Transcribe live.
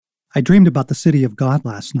I dreamed about the city of God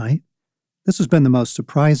last night. This has been the most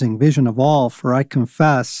surprising vision of all, for I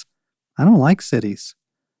confess, I don't like cities.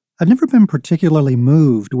 I've never been particularly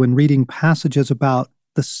moved when reading passages about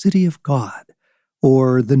the city of God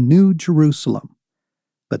or the New Jerusalem.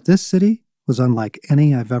 But this city was unlike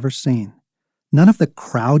any I've ever seen. None of the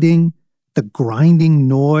crowding, the grinding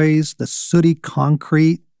noise, the sooty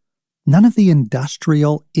concrete, none of the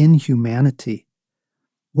industrial inhumanity.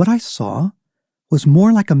 What I saw was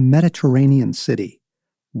more like a Mediterranean city.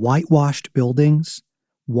 Whitewashed buildings,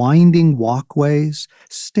 winding walkways,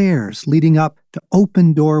 stairs leading up to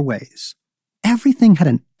open doorways. Everything had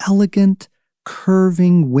an elegant,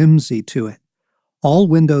 curving whimsy to it. All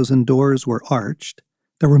windows and doors were arched.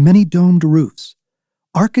 There were many domed roofs.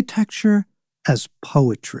 Architecture as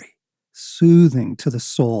poetry, soothing to the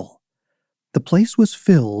soul. The place was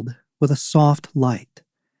filled with a soft light.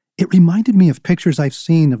 It reminded me of pictures I've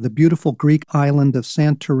seen of the beautiful Greek island of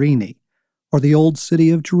Santorini or the old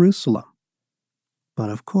city of Jerusalem.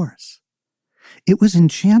 But of course, it was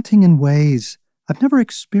enchanting in ways I've never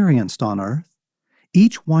experienced on earth.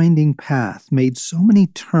 Each winding path made so many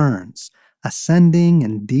turns, ascending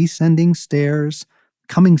and descending stairs,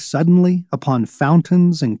 coming suddenly upon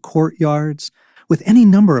fountains and courtyards, with any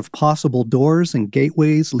number of possible doors and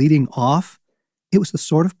gateways leading off. It was the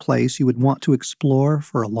sort of place you would want to explore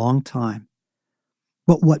for a long time.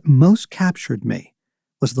 But what most captured me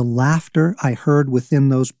was the laughter I heard within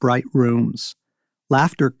those bright rooms.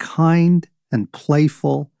 Laughter kind and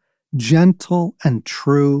playful, gentle and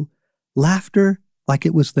true. Laughter like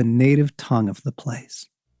it was the native tongue of the place.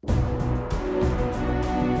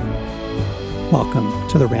 Welcome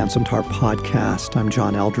to the Ransomed Heart Podcast. I'm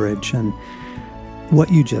John Eldridge, and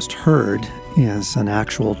what you just heard is an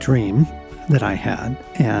actual dream that I had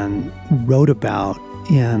and wrote about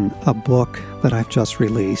in a book that I've just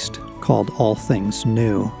released called All Things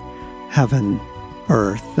New, Heaven,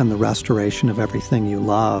 Earth, and the Restoration of Everything You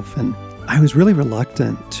Love. And I was really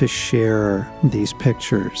reluctant to share these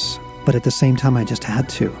pictures, but at the same time I just had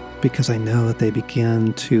to, because I know that they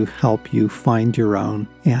begin to help you find your own.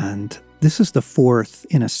 And this is the fourth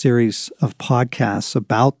in a series of podcasts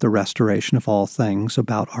about the restoration of all things,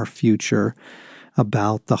 about our future,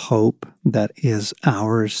 about the hope that is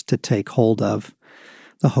ours to take hold of,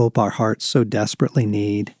 the hope our hearts so desperately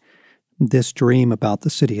need. This dream about the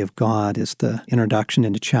city of God is the introduction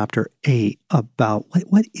into chapter 8 about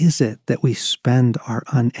what is it that we spend our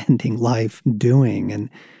unending life doing, and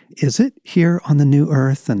is it here on the new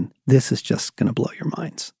earth? And this is just going to blow your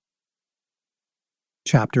minds.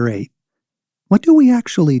 Chapter 8. What do we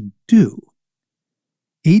actually do?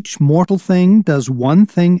 Each mortal thing does one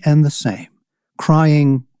thing and the same,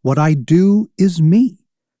 crying, "What I do is me.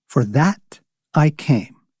 For that I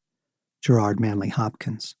came." Gerard Manley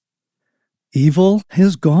Hopkins. Evil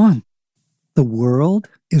is gone. The world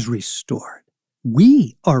is restored.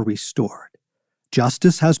 We are restored.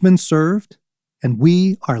 Justice has been served, and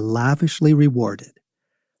we are lavishly rewarded.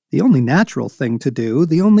 The only natural thing to do,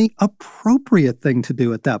 the only appropriate thing to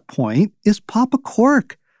do at that point is pop a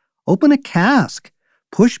cork, open a cask,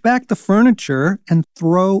 push back the furniture, and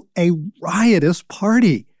throw a riotous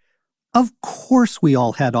party. Of course we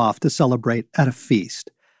all head off to celebrate at a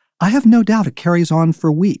feast. I have no doubt it carries on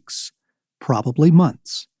for weeks, probably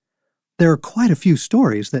months. There are quite a few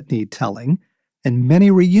stories that need telling, and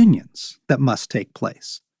many reunions that must take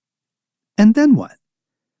place. And then what?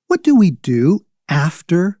 What do we do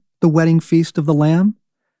after the wedding feast of the Lamb?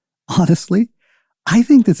 Honestly, I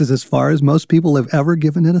think this is as far as most people have ever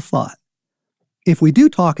given it a thought. If we do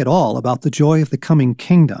talk at all about the joy of the coming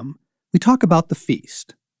kingdom, we talk about the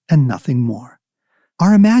feast and nothing more.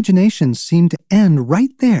 Our imaginations seem to end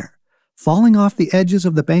right there, falling off the edges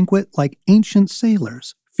of the banquet like ancient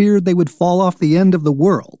sailors feared they would fall off the end of the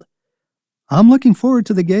world. I'm looking forward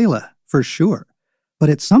to the gala, for sure, but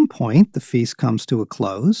at some point the feast comes to a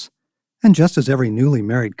close, and just as every newly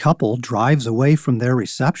married couple drives away from their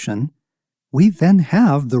reception, we then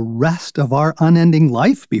have the rest of our unending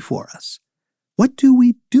life before us. What do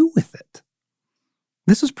we do with it?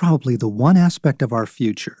 This is probably the one aspect of our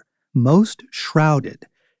future most shrouded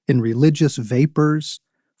in religious vapors,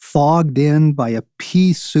 fogged in by a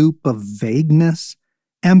pea soup of vagueness,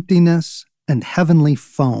 emptiness, and heavenly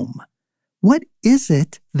foam. What is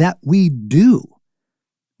it that we do?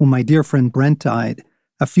 When my dear friend Brent died,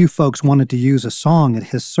 a few folks wanted to use a song at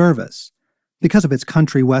his service. Because of its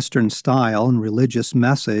country western style and religious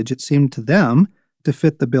message, it seemed to them to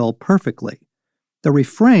fit the bill perfectly. The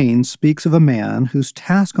refrain speaks of a man whose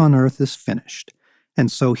task on earth is finished,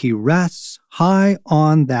 and so he rests high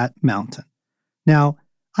on that mountain. Now,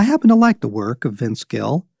 I happen to like the work of Vince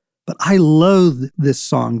Gill, But I loathed this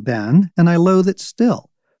song then, and I loathe it still,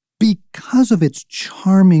 because of its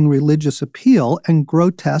charming religious appeal and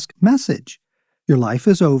grotesque message. Your life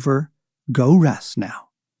is over. Go rest now.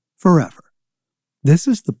 Forever. This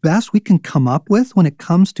is the best we can come up with when it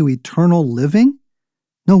comes to eternal living?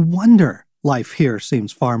 No wonder life here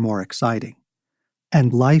seems far more exciting.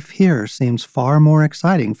 And life here seems far more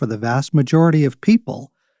exciting for the vast majority of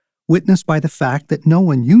people, witnessed by the fact that no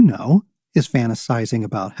one you know is fantasizing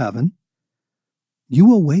about heaven. You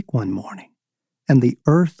will wake one morning, and the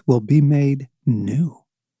earth will be made new.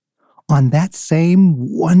 On that same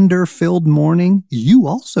wonder-filled morning, you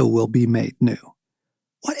also will be made new.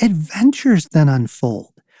 What adventures then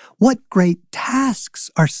unfold? What great tasks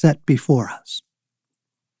are set before us?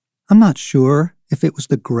 I'm not sure if it was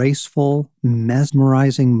the graceful,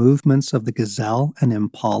 mesmerizing movements of the gazelle and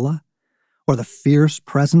impala, or the fierce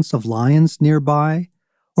presence of lions nearby,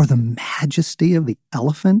 or the majesty of the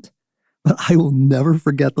elephant, but I will never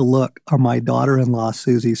forget the look on my daughter-in-law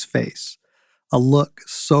Susie's face, a look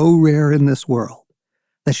so rare in this world,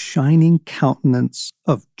 the shining countenance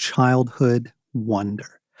of childhood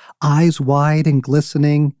wonder, eyes wide and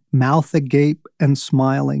glistening, mouth agape and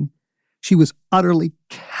smiling. She was utterly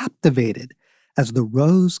captivated as the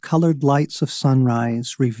rose-colored lights of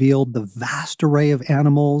sunrise revealed the vast array of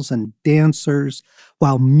animals and dancers,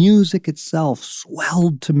 while music itself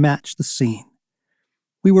swelled to match the scene.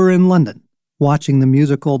 We were in London, watching the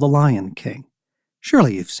musical The Lion King.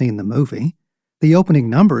 Surely you've seen the movie. The opening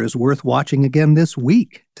number is worth watching again this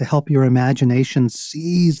week to help your imagination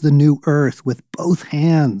seize the new earth with both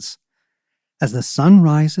hands. As the sun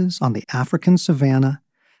rises on the African savanna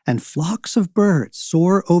and flocks of birds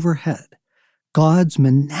soar overhead, God's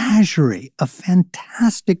menagerie of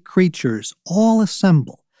fantastic creatures all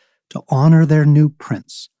assemble to honor their new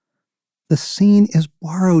prince. The scene is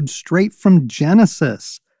borrowed straight from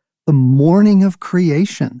Genesis, the morning of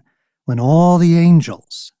creation, when all the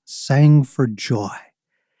angels sang for joy.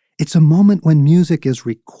 It's a moment when music is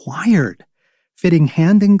required, fitting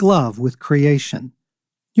hand in glove with creation.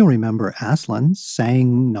 You'll remember Aslan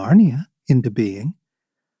sang Narnia into being.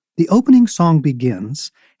 The opening song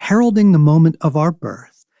begins heralding the moment of our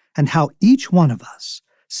birth and how each one of us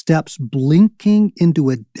steps blinking into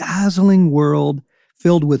a dazzling world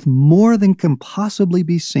filled with more than can possibly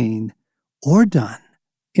be seen or done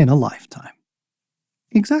in a lifetime.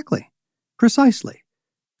 Exactly. Precisely.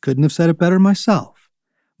 Couldn't have said it better myself.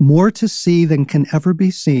 More to see than can ever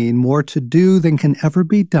be seen, more to do than can ever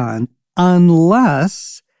be done,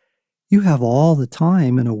 unless you have all the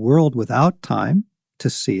time in a world without time to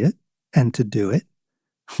see it and to do it.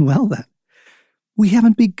 Well then, we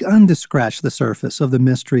haven't begun to scratch the surface of the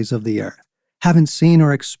mysteries of the earth, haven't seen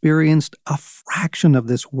or experienced a fraction of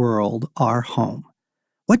this world, our home.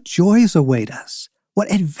 What joys await us?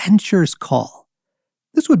 What adventures call?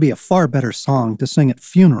 This would be a far better song to sing at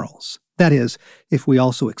funerals. That is, if we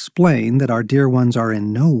also explain that our dear ones are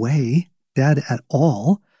in no way dead at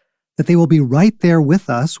all, that they will be right there with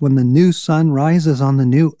us when the new sun rises on the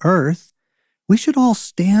new earth. We should all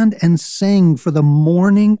stand and sing for the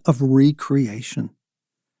morning of recreation.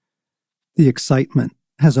 The excitement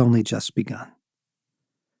has only just begun.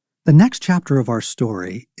 The next chapter of our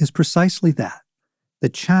story is precisely that, the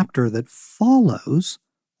chapter that follows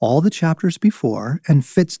all the chapters before and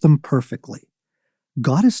fits them perfectly.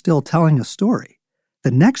 God is still telling a story.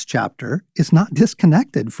 The next chapter is not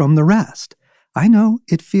disconnected from the rest. I know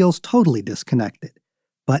it feels totally disconnected,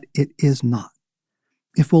 but it is not.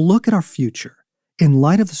 If we'll look at our future, in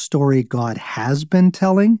light of the story God has been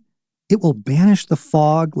telling, it will banish the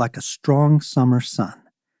fog like a strong summer sun.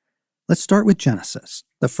 Let's start with Genesis,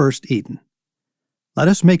 the first Eden. Let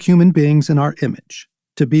us make human beings in our image,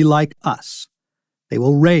 to be like us. They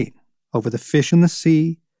will reign over the fish in the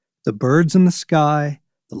sea, the birds in the sky,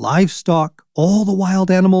 the livestock, all the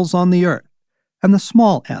wild animals on the earth, and the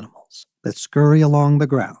small animals that scurry along the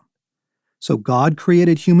ground. So God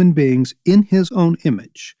created human beings in his own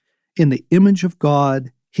image. In the image of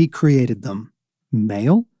God, he created them.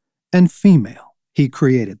 Male and female, he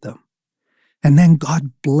created them. And then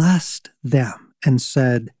God blessed them and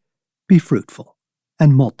said, "Be fruitful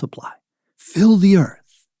and multiply. Fill the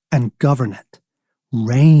earth and govern it.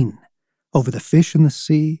 Reign over the fish in the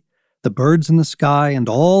sea, the birds in the sky, and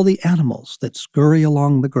all the animals that scurry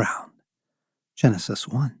along the ground." Genesis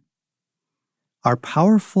 1. Our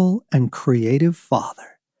powerful and creative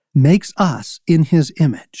Father makes us in his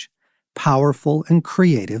image, powerful and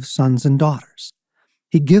creative sons and daughters.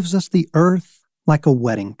 He gives us the earth like a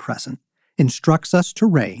wedding present, instructs us to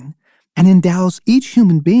reign, and endows each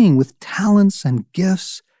human being with talents and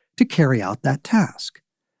gifts to carry out that task.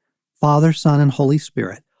 Father, Son, and Holy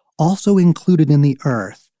Spirit also included in the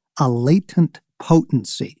earth a latent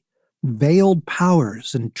potency, veiled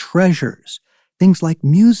powers and treasures, things like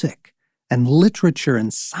music and literature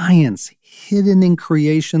and science hidden in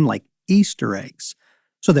creation like Easter eggs,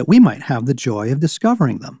 so that we might have the joy of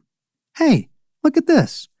discovering them. Hey, look at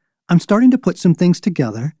this. I'm starting to put some things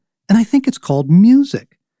together, and I think it's called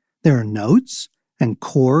music. There are notes and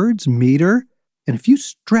chords, meter, and if you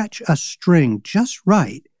stretch a string just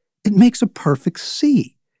right, it makes a perfect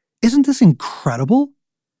C. Isn't this incredible?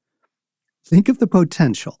 Think of the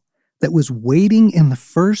potential that was waiting in the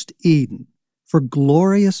first Eden for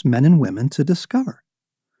glorious men and women to discover.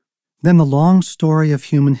 Then the long story of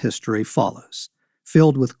human history follows,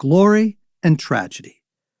 filled with glory and tragedy.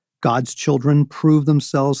 God's children prove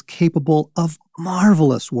themselves capable of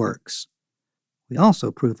marvelous works. We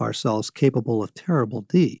also prove ourselves capable of terrible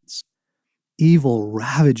deeds. Evil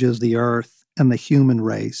ravages the earth and the human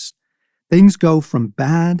race. Things go from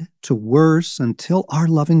bad to worse until our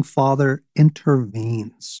loving Father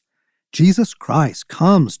intervenes. Jesus Christ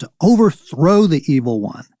comes to overthrow the evil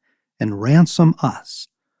one and ransom us.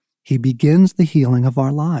 He begins the healing of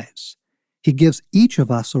our lives. He gives each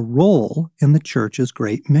of us a role in the church's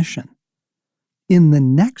great mission. In the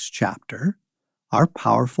next chapter, our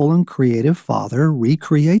powerful and creative Father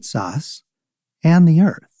recreates us and the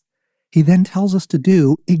earth. He then tells us to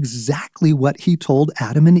do exactly what he told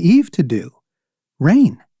Adam and Eve to do: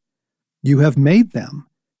 reign. You have made them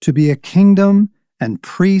to be a kingdom and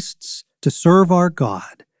priests to serve our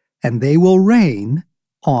God, and they will reign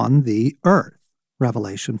on the earth.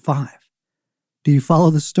 Revelation 5. Do you follow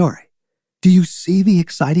the story? Do you see the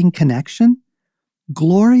exciting connection?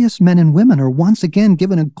 Glorious men and women are once again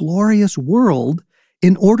given a glorious world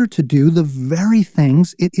in order to do the very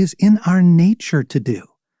things it is in our nature to do.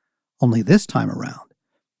 Only this time around,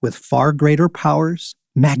 with far greater powers,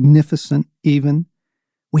 magnificent even,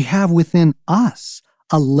 we have within us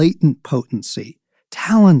a latent potency,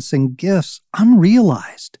 talents and gifts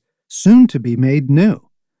unrealized, soon to be made new.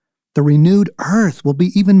 The renewed earth will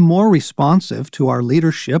be even more responsive to our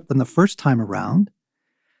leadership than the first time around.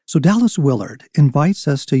 So Dallas Willard invites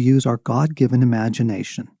us to use our God-given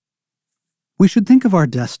imagination. We should think of our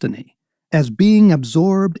destiny as being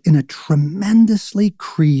absorbed in a tremendously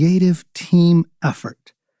creative team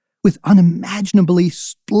effort with unimaginably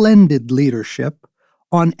splendid leadership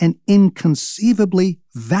on an inconceivably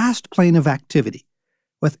vast plane of activity,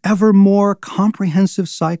 with ever more comprehensive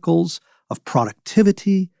cycles of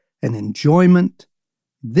productivity and enjoyment.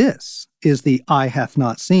 This is the eye hath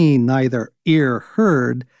not seen, neither ear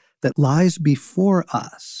heard, that lies before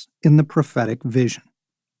us in the prophetic vision.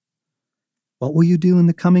 What will you do in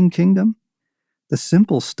the coming kingdom? The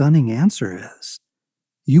simple, stunning answer is,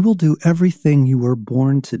 you will do everything you were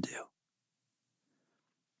born to do.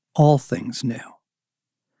 All things new.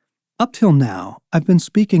 Up till now, I've been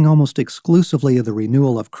speaking almost exclusively of the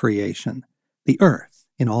renewal of creation, the earth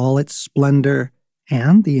in all its splendor,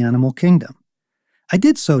 and the animal kingdom. I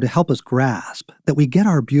did so to help us grasp that we get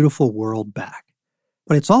our beautiful world back.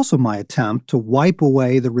 But it's also my attempt to wipe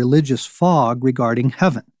away the religious fog regarding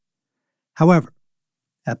heaven. However,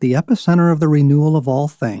 at the epicenter of the renewal of all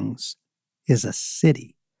things is a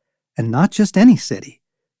city. And not just any city.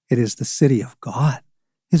 It is the city of God,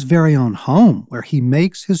 his very own home, where he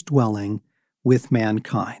makes his dwelling with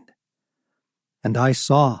mankind. And I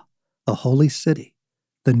saw the holy city,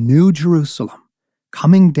 the new Jerusalem,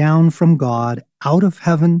 coming down from God out of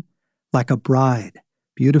heaven like a bride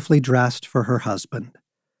beautifully dressed for her husband.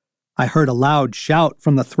 I heard a loud shout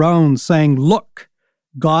from the throne saying, "Look,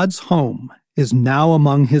 God's home is now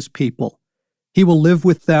among his people. He will live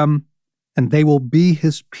with them, and they will be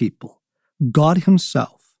his people. God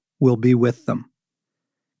himself will be with them.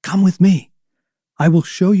 Come with me. I will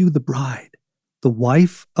show you the bride, the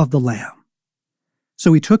wife of the Lamb."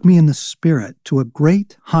 So he took me in the Spirit to a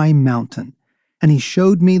great high mountain, and he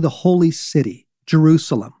showed me the holy city,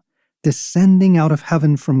 Jerusalem, descending out of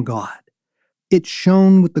heaven from God. It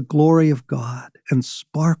shone with the glory of God and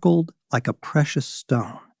sparkled like a precious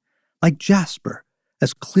stone, like jasper,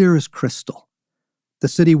 as clear as crystal. The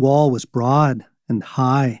city wall was broad and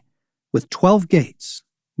high, with 12 gates,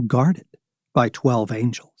 guarded by 12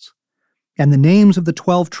 angels. And the names of the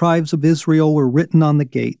 12 tribes of Israel were written on the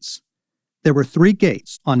gates. There were 3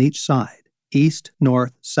 gates on each side, east,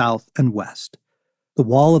 north, south, and west. The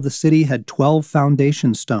wall of the city had 12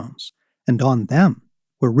 foundation stones, and on them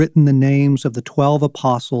were written the names of the 12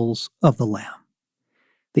 apostles of the Lamb.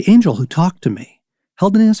 The angel who talked to me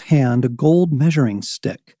held in his hand a gold measuring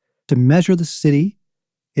stick to measure the city,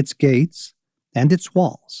 its gates, and its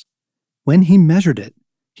walls. When he measured it,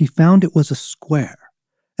 he found it was a square,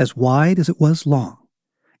 as wide as it was long.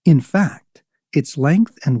 In fact, its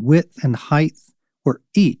length and width and height were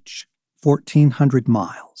each 1,400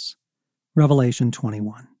 miles. Revelation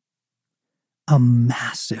 21. A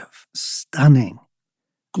massive, stunning,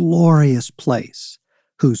 glorious place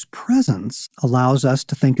whose presence allows us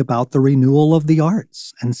to think about the renewal of the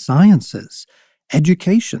arts and sciences,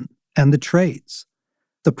 education, and the trades.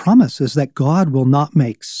 The promise is that God will not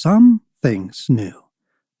make some things new,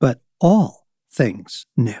 but all things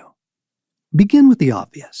new. Begin with the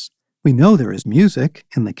obvious. We know there is music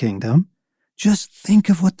in the kingdom. Just think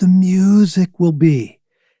of what the music will be,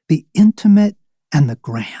 the intimate and the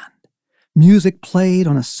grand. Music played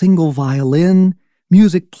on a single violin,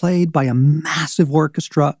 music played by a massive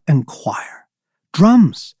orchestra and choir,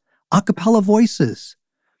 drums, a cappella voices.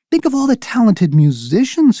 Think of all the talented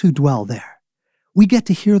musicians who dwell there. We get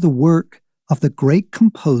to hear the work of the great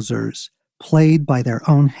composers played by their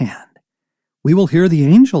own hand. We will hear the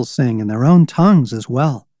angels sing in their own tongues as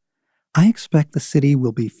well. I expect the city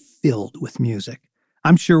will be filled with music.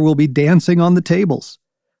 I'm sure we'll be dancing on the tables.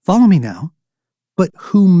 Follow me now. But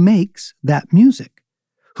who makes that music?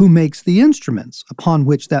 Who makes the instruments upon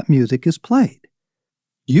which that music is played?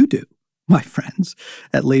 You do, my friends.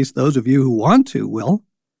 At least those of you who want to will.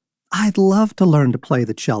 I'd love to learn to play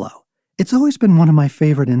the cello. It's always been one of my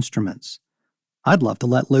favorite instruments. I'd love to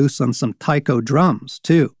let loose on some taiko drums,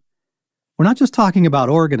 too. We're not just talking about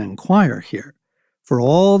organ and choir here, for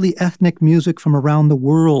all the ethnic music from around the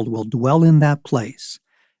world will dwell in that place,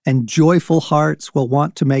 and joyful hearts will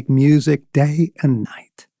want to make music day and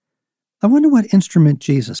night. I wonder what instrument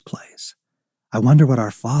Jesus plays. I wonder what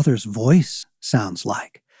our Father's voice sounds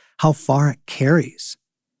like, how far it carries.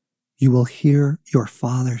 You will hear your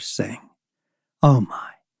Father sing. Oh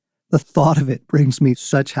my, the thought of it brings me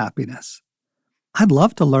such happiness. I'd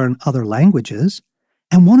love to learn other languages,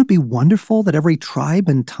 and won't it be wonderful that every tribe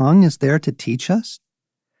and tongue is there to teach us?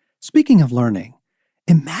 Speaking of learning,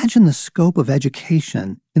 imagine the scope of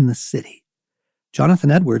education in the city.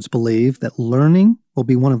 Jonathan Edwards believed that learning will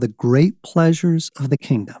be one of the great pleasures of the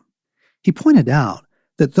kingdom. He pointed out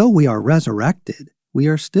that though we are resurrected, we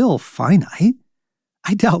are still finite.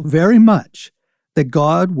 I doubt very much that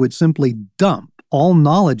God would simply dump all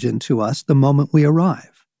knowledge into us the moment we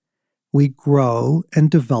arrive. We grow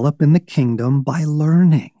and develop in the kingdom by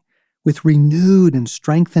learning, with renewed and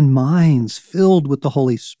strengthened minds filled with the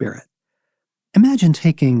Holy Spirit. Imagine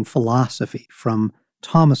taking philosophy from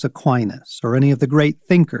Thomas Aquinas or any of the great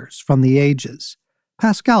thinkers from the ages,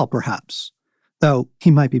 Pascal perhaps, though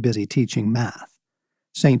he might be busy teaching math.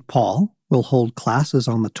 St. Paul will hold classes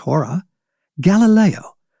on the Torah.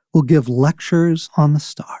 Galileo will give lectures on the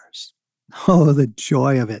stars. Oh, the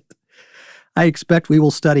joy of it. I expect we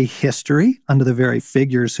will study history under the very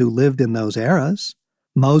figures who lived in those eras.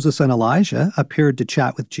 Moses and Elijah appeared to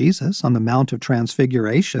chat with Jesus on the Mount of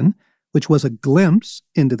Transfiguration, which was a glimpse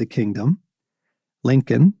into the kingdom.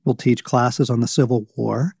 Lincoln will teach classes on the Civil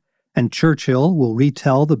War, and Churchill will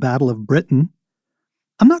retell the Battle of Britain.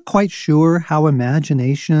 I'm not quite sure how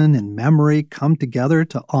imagination and memory come together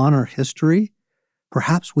to honor history.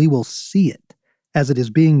 Perhaps we will see it as it is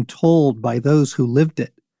being told by those who lived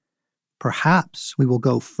it. Perhaps we will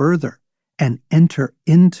go further and enter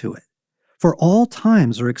into it, for all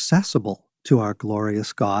times are accessible to our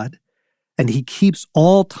glorious God, and He keeps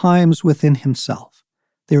all times within Himself.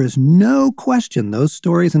 There is no question those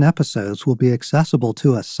stories and episodes will be accessible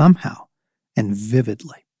to us somehow and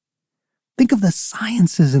vividly. Think of the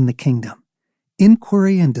sciences in the kingdom.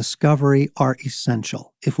 Inquiry and discovery are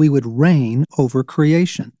essential if we would reign over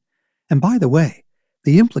creation. And by the way,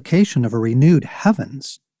 the implication of a renewed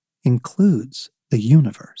heavens includes the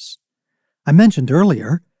universe. I mentioned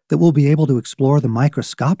earlier that we'll be able to explore the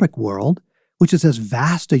microscopic world, which is as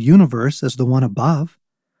vast a universe as the one above.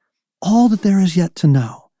 All that there is yet to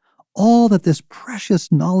know, all that this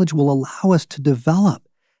precious knowledge will allow us to develop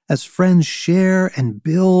as friends share and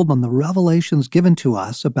build on the revelations given to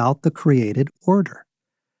us about the created order.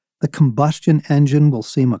 The combustion engine will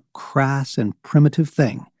seem a crass and primitive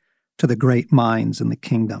thing to the great minds in the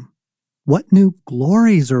kingdom. What new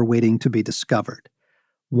glories are waiting to be discovered?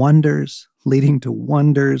 Wonders leading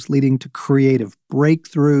to creative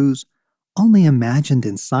breakthroughs, only imagined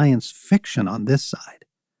in science fiction on this side.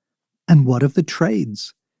 And what of the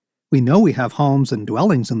trades? We know we have homes and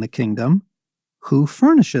dwellings in the kingdom. Who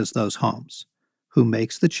furnishes those homes? Who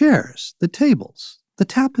makes the chairs, the tables, the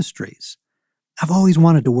tapestries? I've always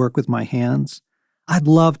wanted to work with my hands. I'd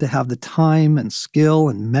love to have the time and skill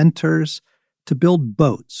and mentors to build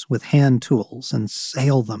boats with hand tools and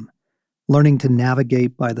sail them, learning to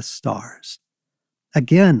navigate by the stars.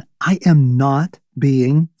 Again, I am not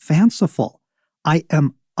being fanciful. I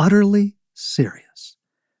am utterly serious.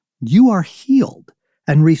 You are healed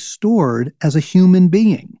and restored as a human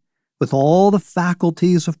being with all the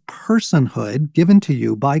faculties of personhood given to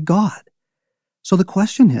you by God. So the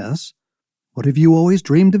question is, what have you always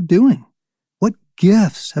dreamed of doing? What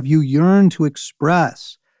gifts have you yearned to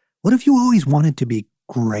express? What have you always wanted to be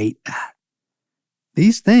great at?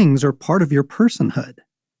 These things are part of your personhood.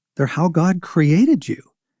 They're how God created you,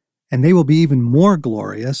 and they will be even more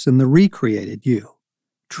glorious in the recreated you.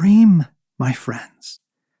 Dream, my friends.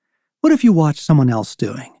 What if you watch someone else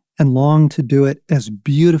doing and long to do it as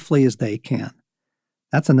beautifully as they can?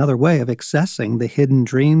 That's another way of accessing the hidden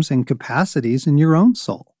dreams and capacities in your own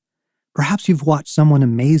soul. Perhaps you've watched someone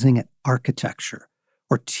amazing at architecture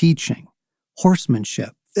or teaching,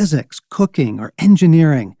 horsemanship, physics, cooking, or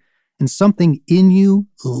engineering, and something in you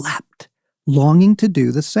leapt, longing to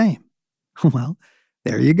do the same. Well,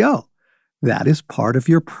 there you go. That is part of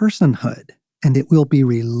your personhood, and it will be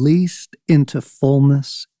released into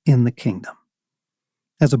fullness in the kingdom.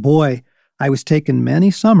 As a boy, I was taken many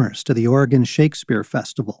summers to the Oregon Shakespeare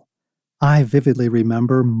Festival. I vividly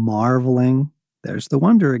remember marveling, there's the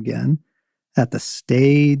wonder again, at the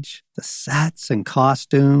stage, the sets and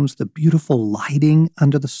costumes, the beautiful lighting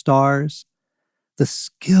under the stars, the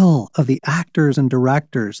skill of the actors and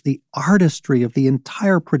directors, the artistry of the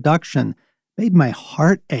entire production made my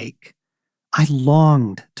heart ache. I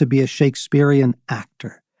longed to be a Shakespearean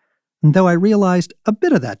actor, and though I realized a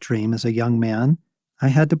bit of that dream as a young man, I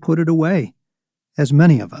had to put it away, as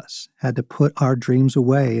many of us had to put our dreams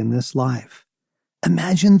away in this life.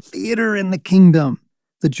 Imagine theater in the kingdom.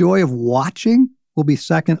 The joy of watching will be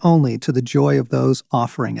second only to the joy of those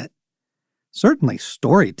offering it. Certainly,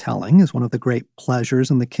 storytelling is one of the great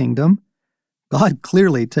pleasures in the kingdom. God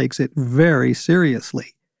clearly takes it very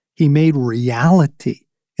seriously. He made reality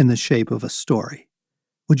in the shape of a story.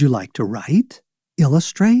 Would you like to write,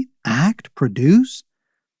 illustrate, act, produce?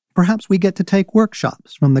 Perhaps we get to take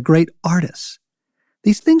workshops from the great artists.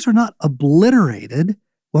 These things are not obliterated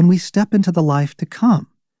when we step into the life to come.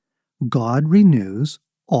 God renews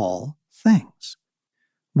all things.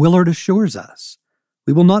 Willard assures us,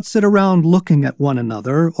 we will not sit around looking at one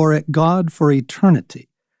another or at God for eternity,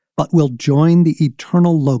 but will join the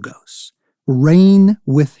eternal Logos, reign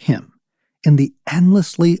with Him in the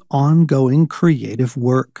endlessly ongoing creative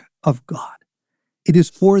work of God. It is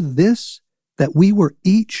for this that we were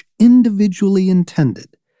each individually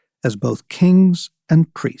intended as both kings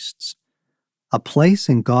and priests. A place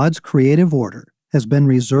in God's creative order has been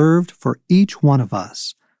reserved for each one of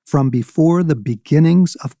us from before the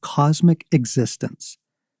beginnings of cosmic existence.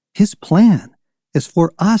 His plan is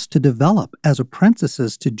for us to develop as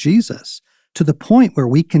apprentices to Jesus to the point where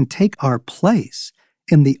we can take our place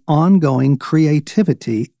in the ongoing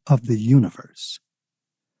creativity of the universe.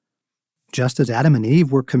 Just as Adam and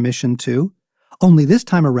Eve were commissioned to, only this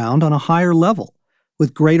time around on a higher level,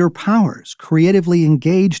 with greater powers, creatively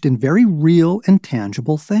engaged in very real and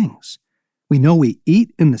tangible things. We know we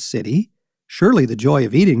eat in the city. Surely the joy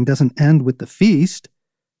of eating doesn't end with the feast.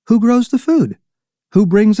 Who grows the food? Who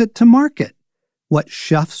brings it to market? What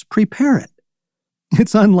chefs prepare it?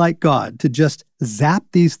 It's unlike God to just zap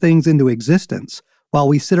these things into existence while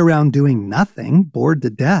we sit around doing nothing, bored to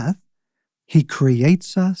death. He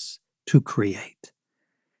creates us to create.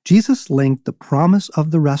 Jesus linked the promise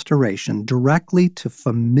of the restoration directly to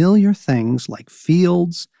familiar things like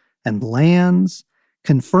fields and lands,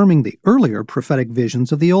 confirming the earlier prophetic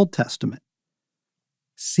visions of the Old Testament.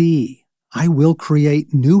 See, I will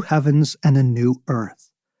create new heavens and a new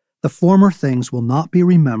earth. The former things will not be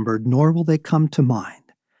remembered, nor will they come to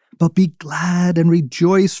mind, but be glad and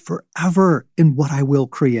rejoice forever in what I will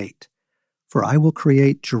create. For I will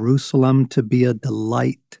create Jerusalem to be a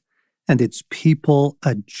delight, and its people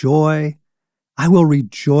a joy. I will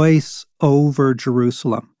rejoice over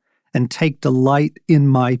Jerusalem and take delight in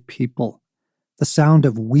my people. The sound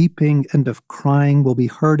of weeping and of crying will be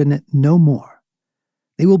heard in it no more.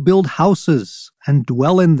 They will build houses and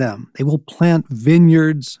dwell in them. They will plant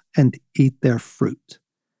vineyards and eat their fruit.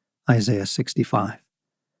 Isaiah 65.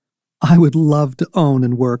 I would love to own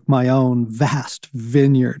and work my own vast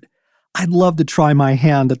vineyard. I'd love to try my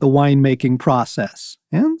hand at the winemaking process,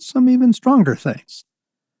 and some even stronger things.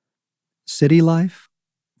 City life,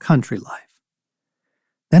 country life.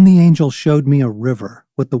 Then the angel showed me a river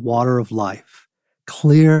with the water of life,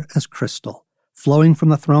 clear as crystal, flowing from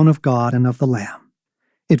the throne of God and of the Lamb.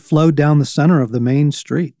 It flowed down the center of the main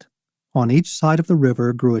street. On each side of the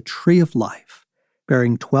river grew a tree of life,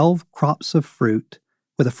 bearing 12 crops of fruit,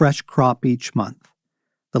 with a fresh crop each month.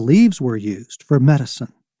 The leaves were used for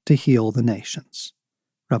medicine to heal the nations.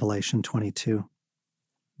 Revelation 22.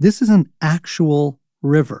 This is an actual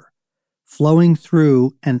river flowing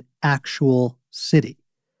through an actual city.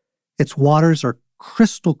 Its waters are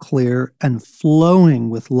crystal clear and flowing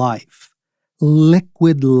with life,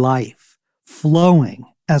 liquid life, flowing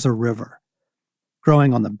as a river.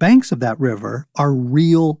 Growing on the banks of that river are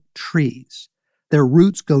real trees. Their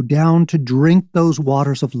roots go down to drink those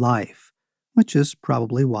waters of life, which is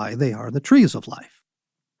probably why they are the trees of life.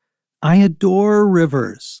 I adore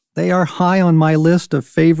rivers. They are high on my list of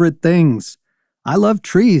favorite things. I love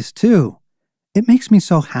trees, too. It makes me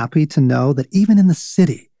so happy to know that even in the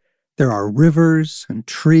city, there are rivers and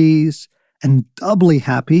trees, and doubly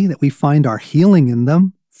happy that we find our healing in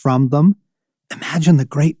them, from them. Imagine the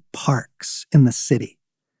great parks in the city.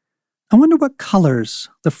 I wonder what colors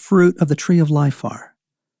the fruit of the tree of life are.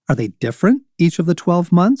 Are they different each of the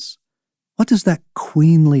 12 months? What does that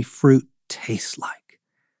queenly fruit taste like?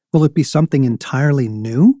 Will it be something entirely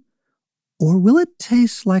new? Or will it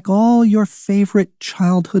taste like all your favorite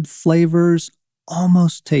childhood flavors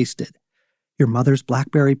almost tasted? Your mother's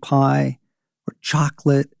blackberry pie, or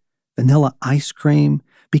chocolate, vanilla ice cream,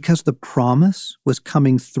 because the promise was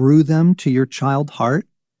coming through them to your child heart?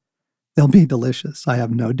 They'll be delicious, I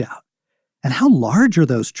have no doubt. And how large are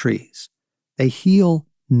those trees? They heal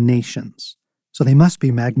nations, so they must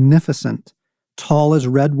be magnificent, tall as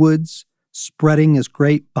redwoods, spreading as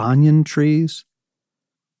great banyan trees.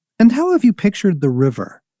 And how have you pictured the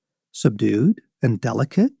river? Subdued and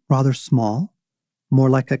delicate, rather small, more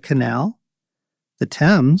like a canal? The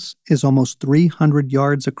Thames is almost 300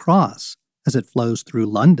 yards across. As it flows through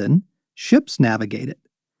London, ships navigate it.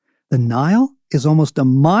 The Nile is almost a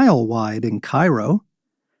mile wide in Cairo.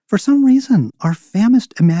 For some reason, our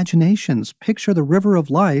famished imaginations picture the river of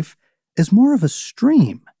life as more of a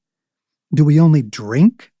stream. Do we only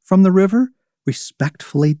drink from the river,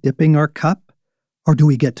 respectfully dipping our cup? Or do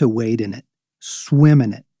we get to wade in it, swim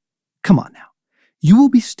in it? Come on now. You will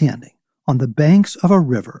be standing on the banks of a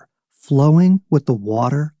river flowing with the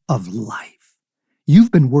water of life.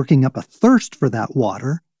 You've been working up a thirst for that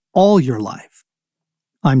water all your life.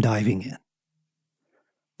 I'm diving in.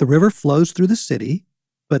 The river flows through the city,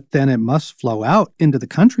 but then it must flow out into the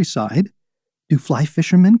countryside. Do fly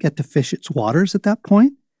fishermen get to fish its waters at that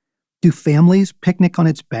point? Do families picnic on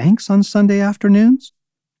its banks on Sunday afternoons?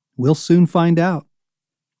 We'll soon find out.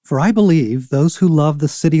 For I believe those who love the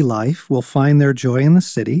city life will find their joy in the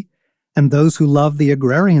city, and those who love the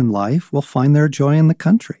agrarian life will find their joy in the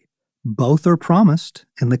country. Both are promised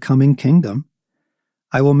in the coming kingdom.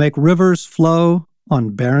 I will make rivers flow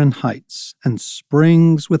on barren heights and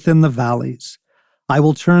springs within the valleys. I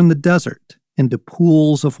will turn the desert into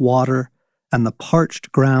pools of water and the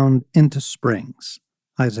parched ground into springs.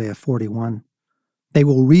 Isaiah 41. They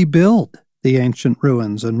will rebuild the ancient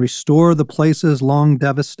ruins and restore the places long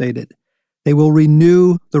devastated. They will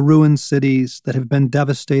renew the ruined cities that have been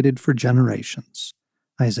devastated for generations.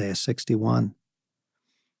 Isaiah 61.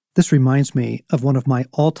 This reminds me of one of my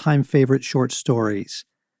all-time favorite short stories,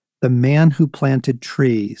 The Man Who Planted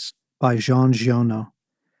Trees by Jean Giono.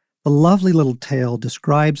 The lovely little tale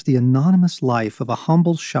describes the anonymous life of a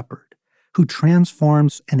humble shepherd who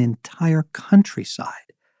transforms an entire countryside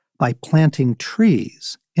by planting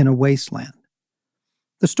trees in a wasteland.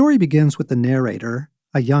 The story begins with the narrator,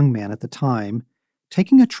 a young man at the time,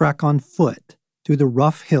 taking a trek on foot through the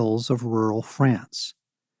rough hills of rural France.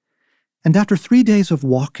 And after 3 days of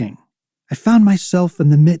walking, I found myself in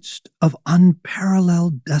the midst of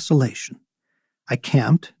unparalleled desolation. I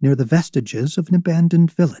camped near the vestiges of an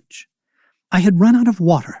abandoned village. I had run out of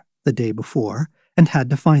water the day before and had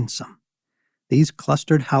to find some. These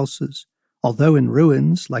clustered houses, although in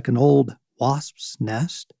ruins like an old wasp's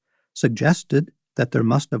nest, suggested that there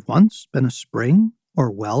must have once been a spring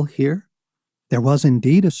or well here. There was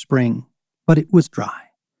indeed a spring, but it was dry.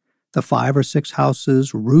 The 5 or 6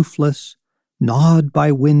 houses, roofless, gnawed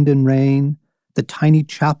by wind and rain, the tiny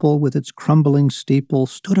chapel with its crumbling steeple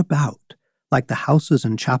stood about like the houses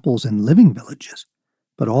and chapels in living villages,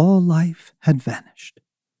 but all life had vanished.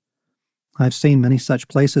 I've seen many such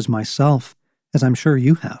places myself, as I'm sure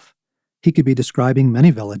you have. He could be describing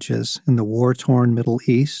many villages in the war-torn Middle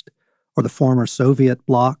East, or the former Soviet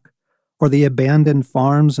bloc, or the abandoned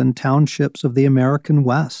farms and townships of the American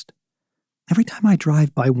West. Every time I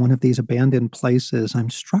drive by one of these abandoned places, I'm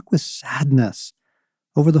struck with sadness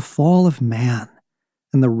over the fall of man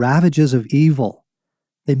and the ravages of evil.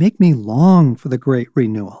 They make me long for the great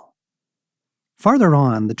renewal. Farther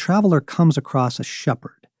on, the traveler comes across a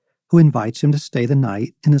shepherd who invites him to stay the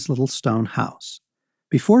night in his little stone house.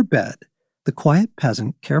 Before bed, the quiet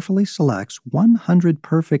peasant carefully selects 100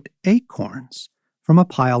 perfect acorns from a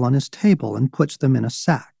pile on his table and puts them in a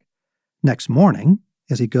sack. Next morning,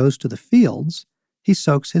 as he goes to the fields, he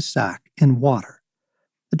soaks his sack in water.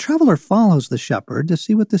 The traveler follows the shepherd to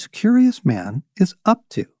see what this curious man is up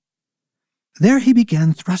to. There he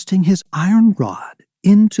began thrusting his iron rod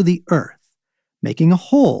into the earth, making a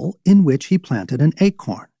hole in which he planted an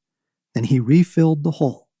acorn. Then he refilled the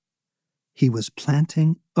hole. He was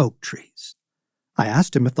planting oak trees. I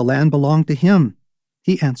asked him if the land belonged to him.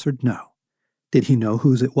 He answered no. Did he know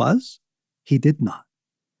whose it was? He did not.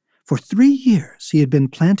 For 3 years he had been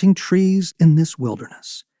planting trees in this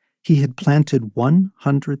wilderness. He had planted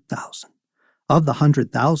 100,000. Of the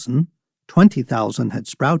 100,000, 20,000 had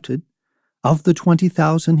sprouted. Of the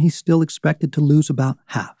 20,000, he still expected to lose about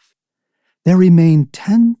half. There remained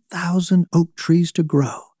 10,000 oak trees to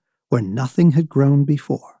grow where nothing had grown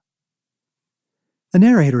before. The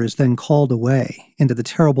narrator is then called away into the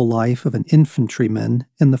terrible life of an infantryman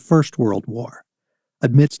in the First World War.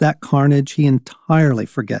 Amidst that carnage, he entirely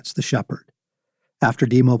forgets the shepherd. After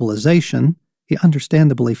demobilization, he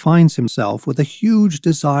understandably finds himself with a huge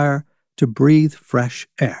desire to breathe fresh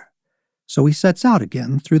air. So he sets out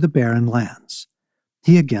again through the barren lands.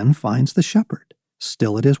 He again finds the shepherd,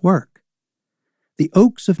 still at his work. The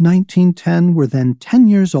oaks of 1910 were then 10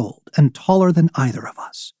 years old and taller than either of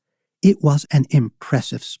us. It was an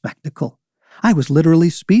impressive spectacle. I was literally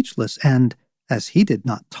speechless, and, as he did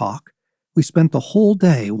not talk, we spent the whole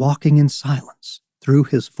day walking in silence through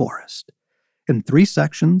his forest. In 3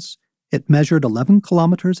 sections, it measured 11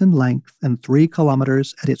 kilometers in length and 3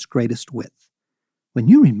 kilometers at its greatest width. When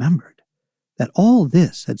you remembered that all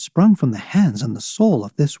this had sprung from the hands and the soul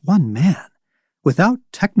of this one man, without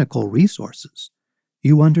technical resources,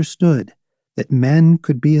 you understood that men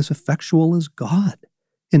could be as effectual as God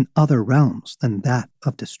in other realms than that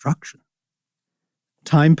of destruction.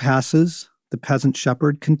 Time passes. The peasant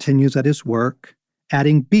shepherd continues at his work,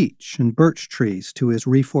 adding beech and birch trees to his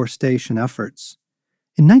reforestation efforts.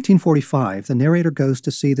 In 1945, the narrator goes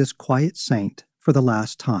to see this quiet saint for the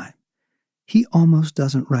last time. He almost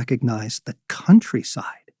doesn't recognize the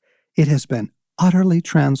countryside. It has been utterly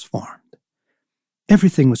transformed.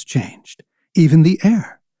 Everything was changed, even the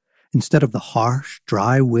air. Instead of the harsh,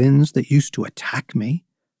 dry winds that used to attack me,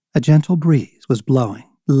 a gentle breeze was blowing,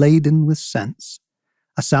 laden with scents.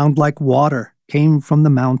 A sound like water came from the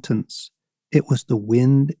mountains. It was the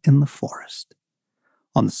wind in the forest.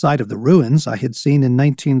 On the site of the ruins I had seen in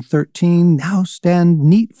 1913 now stand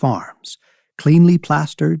neat farms, cleanly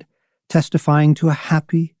plastered, testifying to a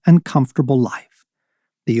happy and comfortable life.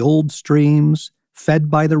 The old streams,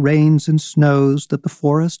 fed by the rains and snows that the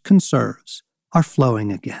forest conserves, are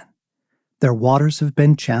flowing again. Their waters have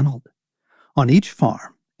been channeled. On each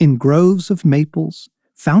farm, in groves of maples,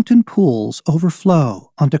 fountain pools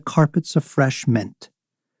overflow onto carpets of fresh mint.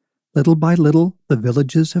 Little by little, the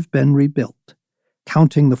villages have been rebuilt.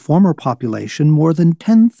 Counting the former population, more than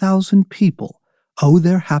 10,000 people owe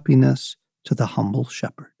their happiness to the humble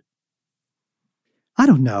shepherd. I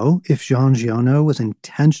don't know if Jean Giono was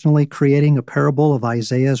intentionally creating a parable of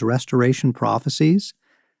Isaiah's restoration prophecies,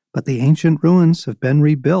 but the ancient ruins have been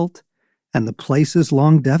rebuilt, and the places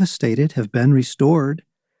long devastated have been restored.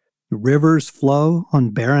 Rivers flow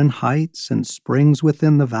on barren heights and springs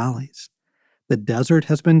within the valleys. The desert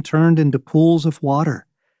has been turned into pools of water,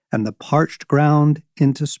 and the parched ground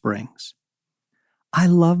into springs. I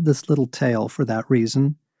love this little tale for that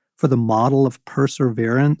reason, for the model of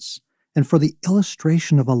perseverance, and for the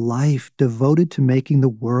illustration of a life devoted to making the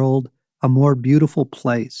world a more beautiful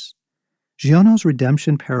place. Giono's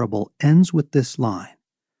redemption parable ends with this line: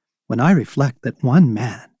 "When I reflect that one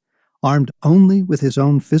man, armed only with his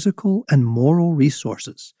own physical and moral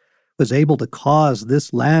resources, was able to cause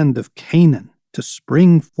this land of Canaan to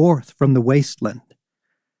spring forth from the wasteland,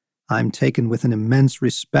 I'm taken with an immense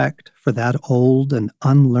respect for that old and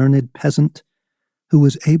unlearned peasant who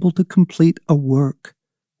was able to complete a work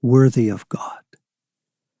worthy of God."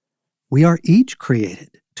 We are each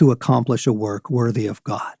created to accomplish a work worthy of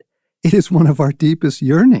God. It is one of our deepest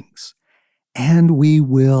yearnings. And we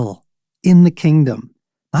will, in the kingdom,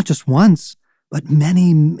 not just once, but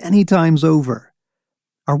many, many times over.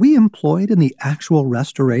 Are we employed in the actual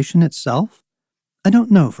restoration itself? I don't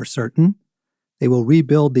know for certain. They will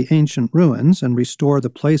rebuild the ancient ruins and restore the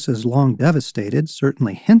places long devastated,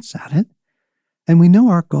 certainly hints at it. And we know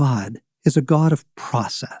our God is a God of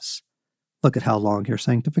process. Look at how long your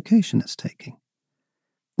sanctification is taking.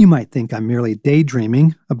 You might think I'm merely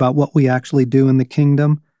daydreaming about what we actually do in the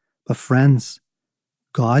kingdom, but friends,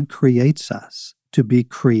 God creates us to be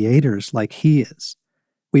creators like He is.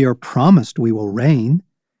 We are promised we will reign.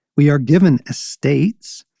 We are given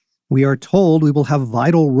estates. We are told we will have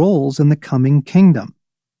vital roles in the coming kingdom.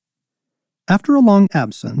 After a long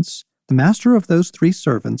absence, the master of those 3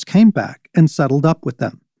 servants came back and settled up with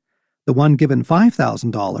them. The one given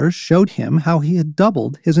 $5,000 showed him how he had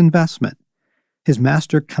doubled his investment. His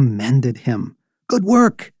master commended him. "Good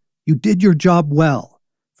work! You did your job well.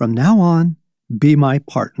 From now on, be my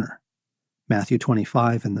partner." Matthew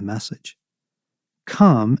 25 in the Message.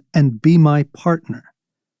 Come and be my partner.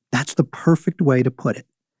 That's the perfect way to put it.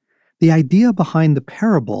 The idea behind the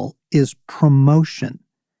parable is promotion.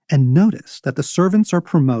 And notice that the servants are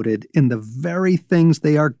promoted in the very things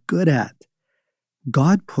they are good at.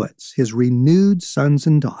 God puts his renewed sons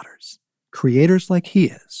and daughters, creators like he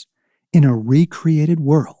is, in a recreated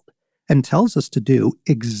world and tells us to do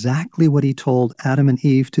exactly what he told Adam and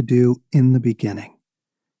Eve to do in the beginning.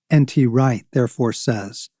 N.T. Wright therefore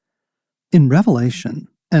says, in Revelation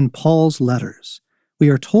and Paul's letters, we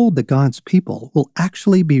are told that God's people will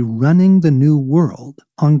actually be running the new world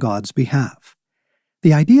on God's behalf.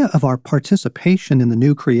 The idea of our participation in the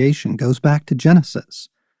new creation goes back to Genesis,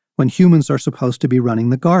 when humans are supposed to be running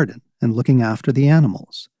the garden and looking after the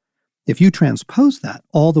animals. If you transpose that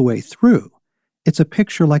all the way through, it's a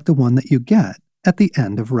picture like the one that you get at the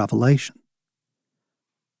end of Revelation.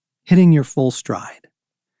 Hitting your full stride.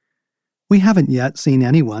 We haven't yet seen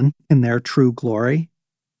anyone in their true glory,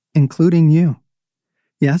 including you.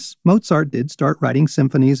 Yes, Mozart did start writing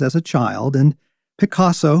symphonies as a child, and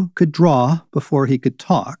Picasso could draw before he could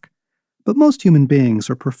talk, but most human beings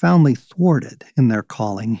are profoundly thwarted in their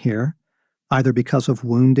calling here, either because of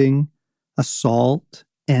wounding, assault,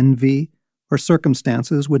 envy, or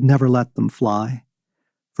circumstances would never let them fly.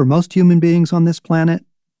 For most human beings on this planet,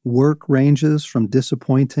 work ranges from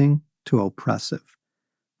disappointing to oppressive.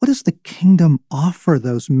 What does the kingdom offer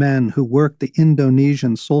those men who work the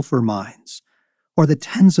Indonesian sulfur mines, or the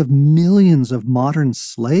tens of millions of modern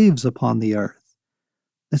slaves upon the earth?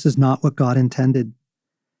 This is not what God intended.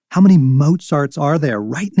 How many Mozarts are there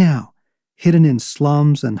right now, hidden in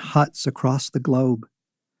slums and huts across the globe?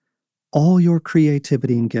 All your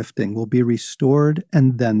creativity and gifting will be restored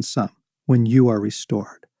and then some when you are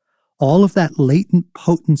restored. All of that latent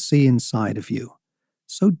potency inside of you,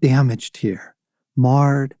 so damaged here,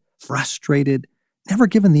 marred, frustrated, never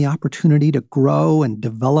given the opportunity to grow and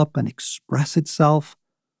develop and express itself,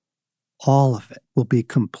 all of it will be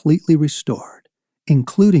completely restored,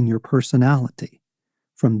 including your personality.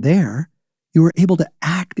 From there, you are able to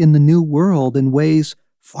act in the new world in ways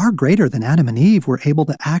far greater than Adam and Eve were able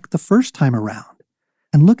to act the first time around.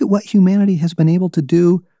 And look at what humanity has been able to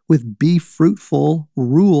do with be fruitful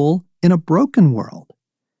rule in a broken world.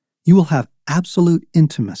 You will have absolute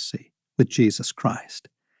intimacy with Jesus Christ,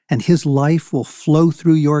 and his life will flow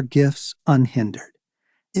through your gifts unhindered.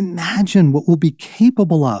 Imagine what we'll be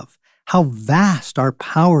capable of, how vast our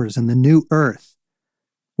powers in the new earth.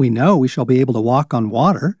 We know we shall be able to walk on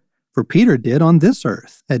water, for Peter did on this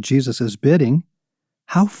earth at Jesus' bidding.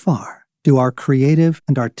 How far do our creative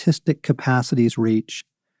and artistic capacities reach?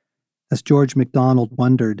 As George MacDonald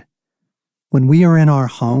wondered, when we are in our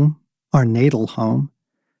home, our natal home,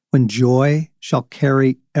 when joy shall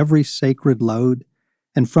carry every sacred load,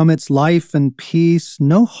 and from its life and peace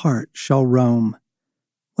no heart shall roam,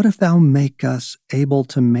 what if thou make us able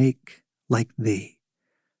to make like thee,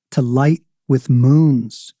 to light with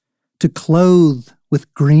moons, to clothe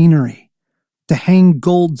with greenery, to hang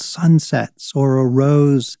gold sunsets or a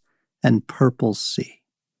rose and purple sea?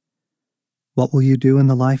 What will you do in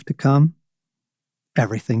the life to come?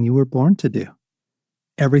 Everything you were born to do.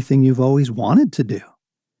 Everything you've always wanted to do.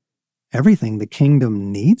 Everything the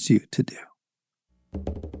kingdom needs you to do.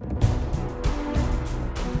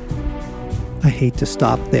 I hate to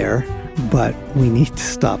stop there, but we need to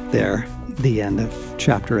stop there. The end of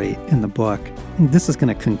chapter 8 in the book. This is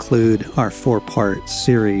going to conclude our 4-part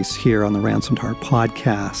series here on the Ransomed Heart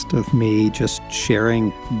podcast of me just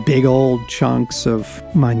sharing big old chunks of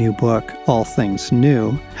my new book, All Things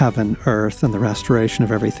New, Heaven, Earth, and the Restoration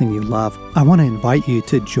of Everything You Love. I want to invite you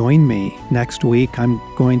to join me next week. I'm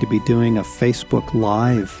going to be doing a Facebook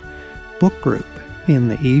Live book group in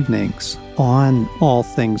the evenings on All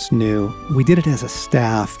Things New. We did it as a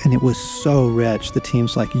staff, and it was so rich. The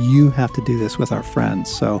team's like, you have to do this with our friends.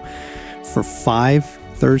 So for 5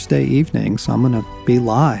 Thursday evenings, I'm going to be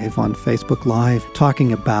live on Facebook Live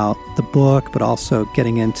talking about the book, but also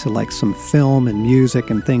getting into like some film and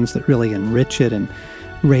music and things that really enrich it, and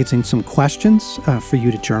raising some questions for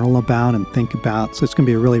you to journal about and think about. So it's going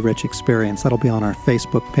to be a really rich experience. That'll be on our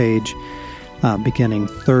Facebook page beginning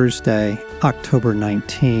Thursday, October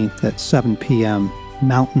 19th at 7 p.m.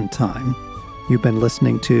 Mountain Time. You've been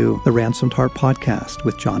listening to the Ransomed Heart podcast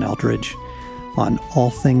with John Eldridge on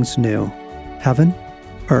All Things New, Heaven,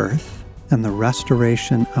 Earth, and the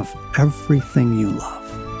Restoration of Everything You Love.